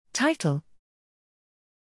Title: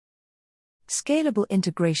 Scalable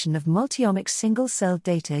integration of multiomic single-cell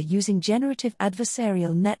data using generative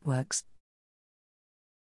adversarial networks.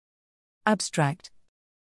 Abstract: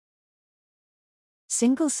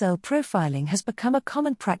 Single-cell profiling has become a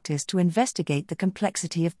common practice to investigate the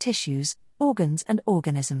complexity of tissues, organs, and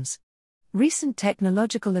organisms. Recent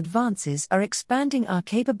technological advances are expanding our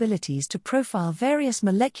capabilities to profile various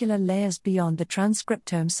molecular layers beyond the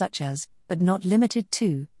transcriptome, such as, but not limited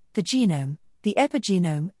to, the genome, the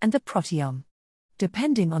epigenome, and the proteome.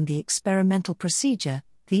 Depending on the experimental procedure,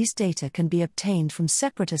 these data can be obtained from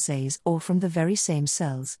separate assays or from the very same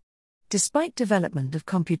cells. Despite development of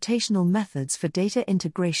computational methods for data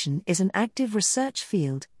integration is an active research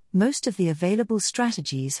field, most of the available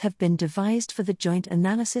strategies have been devised for the joint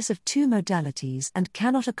analysis of two modalities and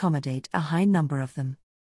cannot accommodate a high number of them.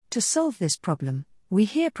 To solve this problem, we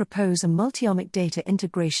here propose a multiomic data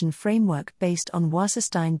integration framework based on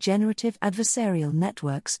Wasserstein Generative Adversarial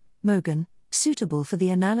Networks, MOGAN, suitable for the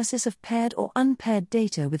analysis of paired or unpaired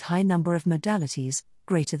data with high number of modalities,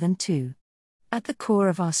 greater than 2. At the core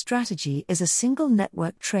of our strategy is a single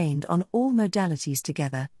network trained on all modalities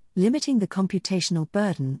together, limiting the computational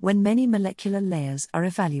burden when many molecular layers are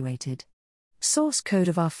evaluated. Source code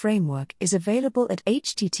of our framework is available at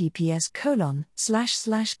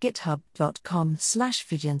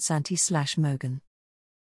https://github.com/vijayansanti/mogan.